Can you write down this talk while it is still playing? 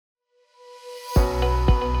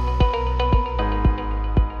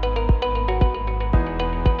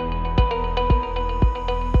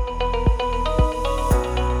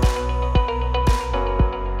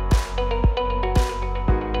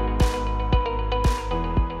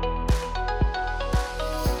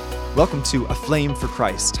Welcome to Aflame for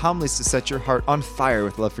Christ, homilies to set your heart on fire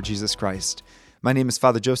with love for Jesus Christ. My name is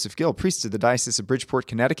Father Joseph Gill, priest of the Diocese of Bridgeport,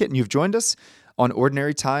 Connecticut, and you've joined us on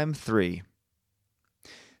Ordinary Time 3.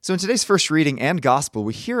 So in today's first reading and gospel,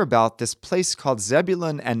 we hear about this place called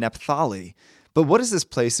Zebulun and Naphtali. But what is this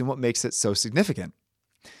place and what makes it so significant?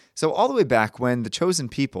 So all the way back when the chosen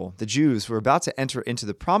people, the Jews, were about to enter into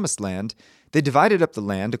the Promised Land, they divided up the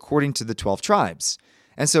land according to the 12 tribes.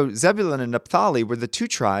 And so Zebulun and Naphtali were the two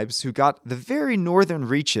tribes who got the very northern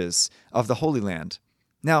reaches of the Holy Land.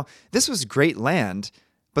 Now, this was great land,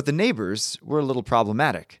 but the neighbors were a little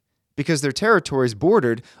problematic because their territories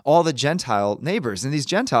bordered all the Gentile neighbors, and these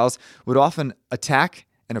Gentiles would often attack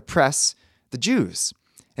and oppress the Jews.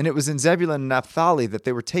 And it was in Zebulun and Naphtali that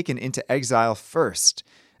they were taken into exile first.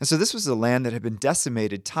 And so this was a land that had been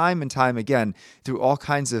decimated time and time again through all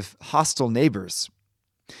kinds of hostile neighbors.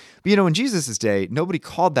 But in Jesus' day, nobody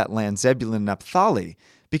called that land Zebulun and Naphtali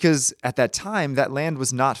because at that time, that land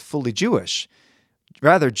was not fully Jewish.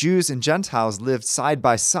 Rather, Jews and Gentiles lived side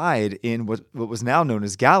by side in what was now known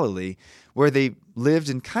as Galilee, where they lived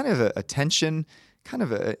in kind of a tension, kind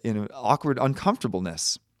of an awkward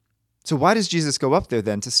uncomfortableness. So why does Jesus go up there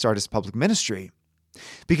then to start his public ministry?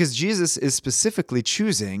 Because Jesus is specifically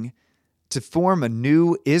choosing to form a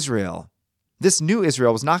new Israel. This new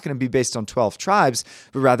Israel was not going to be based on 12 tribes,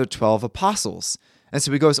 but rather 12 apostles. And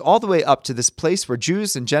so he goes all the way up to this place where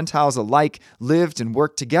Jews and Gentiles alike lived and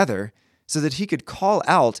worked together so that he could call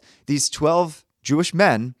out these 12 Jewish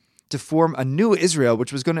men to form a new Israel,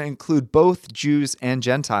 which was going to include both Jews and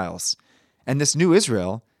Gentiles. And this new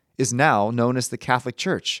Israel is now known as the Catholic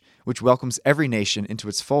Church, which welcomes every nation into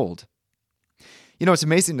its fold. It's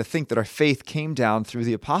amazing to think that our faith came down through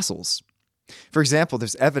the apostles. For example,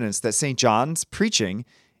 there's evidence that St. John's preaching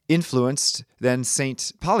influenced then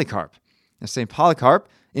St. Polycarp. Now, St. Polycarp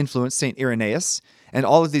influenced St. Irenaeus, and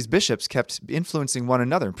all of these bishops kept influencing one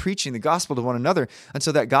another and preaching the gospel to one another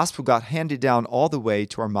until that gospel got handed down all the way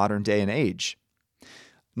to our modern day and age.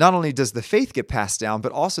 Not only does the faith get passed down,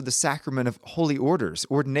 but also the sacrament of holy orders,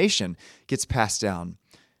 ordination, gets passed down.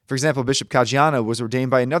 For example, Bishop Caggiano was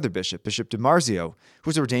ordained by another bishop, Bishop DiMarzio, who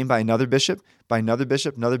was ordained by another bishop, another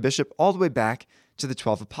bishop, all the way back to the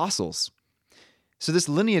 12 apostles. So this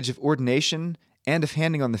lineage of ordination and of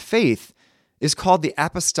handing on the faith is called the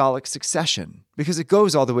apostolic succession because it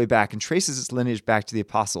goes all the way back and traces its lineage back to the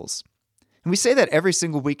apostles. And we say that every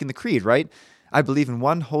single week in the creed, right? I believe in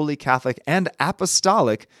one holy Catholic and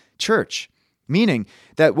apostolic church, meaning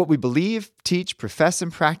that what we believe, teach, profess,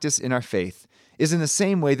 and practice in our faith is in the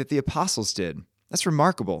same way that the apostles did. That's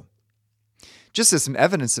remarkable. Just as some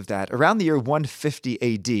evidence of that, around the year 150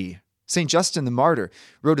 AD, St. Justin the Martyr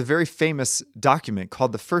wrote a very famous document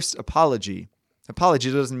called the First Apology.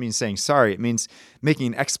 Apology doesn't mean saying sorry, it means making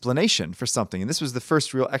an explanation for something. And this was the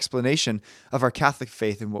first real explanation of our Catholic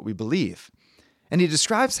faith and what we believe. And he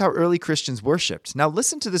describes how early Christians worshipped. Now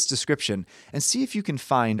listen to this description and see if you can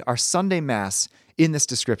find our Sunday Mass in this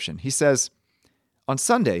description. He says, on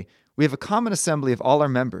Sunday, we have a common assembly of all our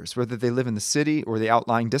members, whether they live in the city or the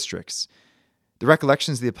outlying districts. The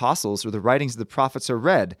recollections of the apostles or the writings of the prophets are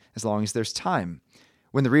read as long as there's time.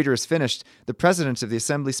 When the reader is finished, the president of the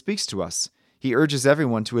assembly speaks to us. He urges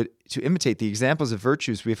everyone to imitate the examples of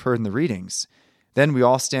virtues we have heard in the readings. Then we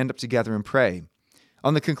all stand up together and pray.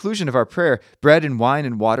 On the conclusion of our prayer, bread and wine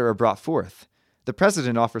and water are brought forth. The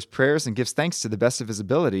president offers prayers and gives thanks to the best of his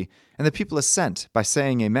ability, and the people assent by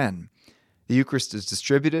saying amen. The Eucharist is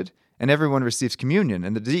distributed, and everyone receives communion,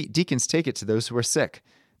 and the deacons take it to those who are sick.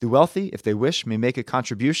 The wealthy, if they wish, may make a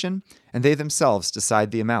contribution, and they themselves decide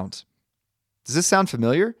the amount. Does this sound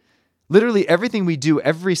familiar? Literally everything we do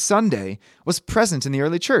every Sunday was present in the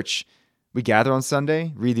early church. We gather on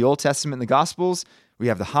Sunday, read the Old Testament and the Gospels, we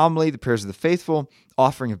have the homily, the prayers of the faithful,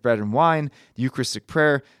 offering of bread and wine, the Eucharistic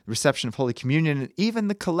prayer, the reception of Holy Communion, and even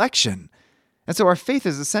the collection. And so our faith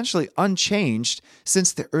is essentially unchanged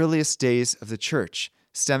since the earliest days of the church,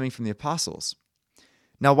 stemming from the apostles.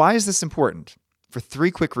 Now, why is this important? For three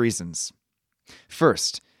quick reasons.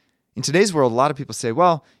 First, in today's world, a lot of people say,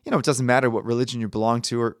 well, it doesn't matter what religion you belong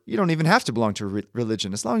to, or you don't even have to belong to a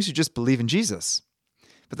religion as long as you just believe in Jesus.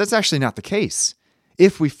 But that's actually not the case.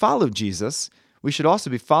 If we follow Jesus, we should also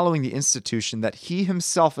be following the institution that he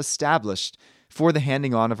himself established for the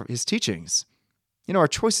handing on of his teachings. Our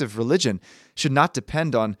choice of religion should not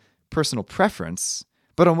depend on personal preference,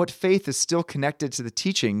 but on what faith is still connected to the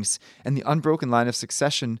teachings and the unbroken line of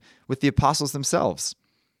succession with the apostles themselves.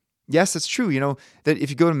 Yes, it's true, that if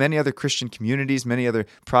you go to many other Christian communities, many other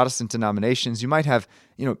Protestant denominations, you might have,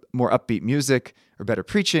 more upbeat music or better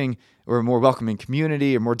preaching or a more welcoming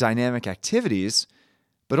community or more dynamic activities.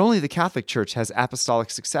 But only the Catholic Church has apostolic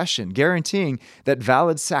succession, guaranteeing that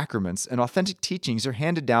valid sacraments and authentic teachings are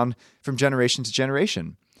handed down from generation to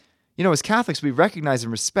generation. As Catholics, we recognize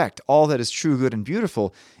and respect all that is true, good, and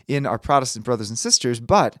beautiful in our Protestant brothers and sisters,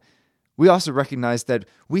 but we also recognize that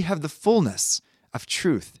we have the fullness of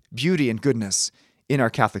truth, beauty, and goodness in our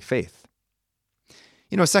Catholic faith.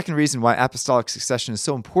 A second reason why apostolic succession is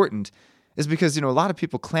so important is because, a lot of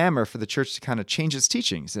people clamor for the church to kind of change its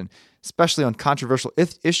teachings, and especially on controversial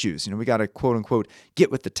issues. We got to, quote unquote, get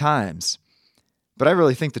with the times. But I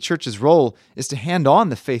really think the church's role is to hand on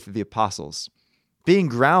the faith of the apostles. Being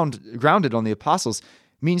grounded on the apostles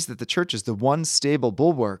means that the church is the one stable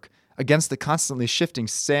bulwark against the constantly shifting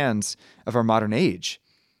sands of our modern age.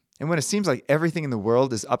 And when it seems like everything in the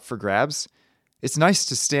world is up for grabs, it's nice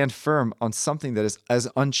to stand firm on something that is as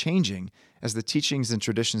unchanging as the teachings and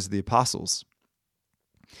traditions of the apostles.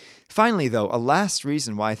 Finally, though, a last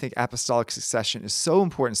reason why I think apostolic succession is so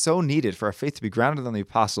important, so needed for our faith to be grounded on the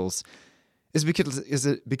apostles, is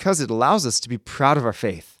because it allows us to be proud of our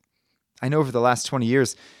faith. I know over the last 20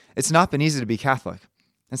 years, it's not been easy to be Catholic,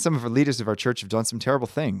 and some of our leaders of our church have done some terrible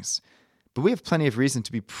things. But we have plenty of reason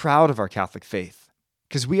to be proud of our Catholic faith,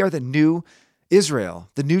 because we are the new Israel,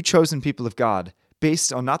 the new chosen people of God,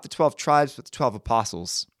 based on not the 12 tribes, but the 12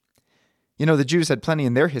 apostles. The Jews had plenty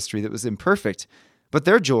in their history that was imperfect, but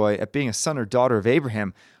their joy at being a son or daughter of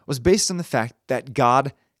Abraham was based on the fact that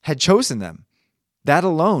God had chosen them. That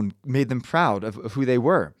alone made them proud of who they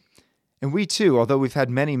were. And we too, although we've had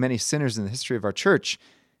many, many sinners in the history of our church,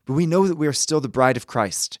 but we know that we are still the bride of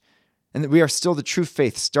Christ, and that we are still the true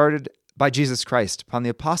faith started by Jesus Christ upon the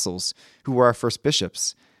apostles who were our first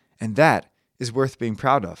bishops. And that is worth being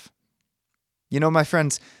proud of. My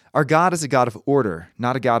friends, our God is a God of order,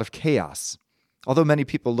 not a God of chaos. Although many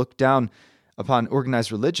people look down upon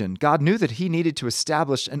organized religion, God knew that he needed to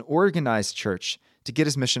establish an organized church to get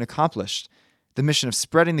his mission accomplished. The mission of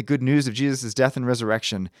spreading the good news of Jesus' death and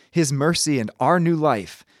resurrection, his mercy and our new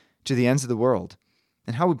life to the ends of the world.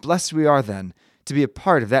 And how blessed we are then to be a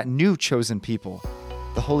part of that new chosen people,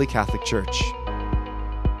 the Holy Catholic Church.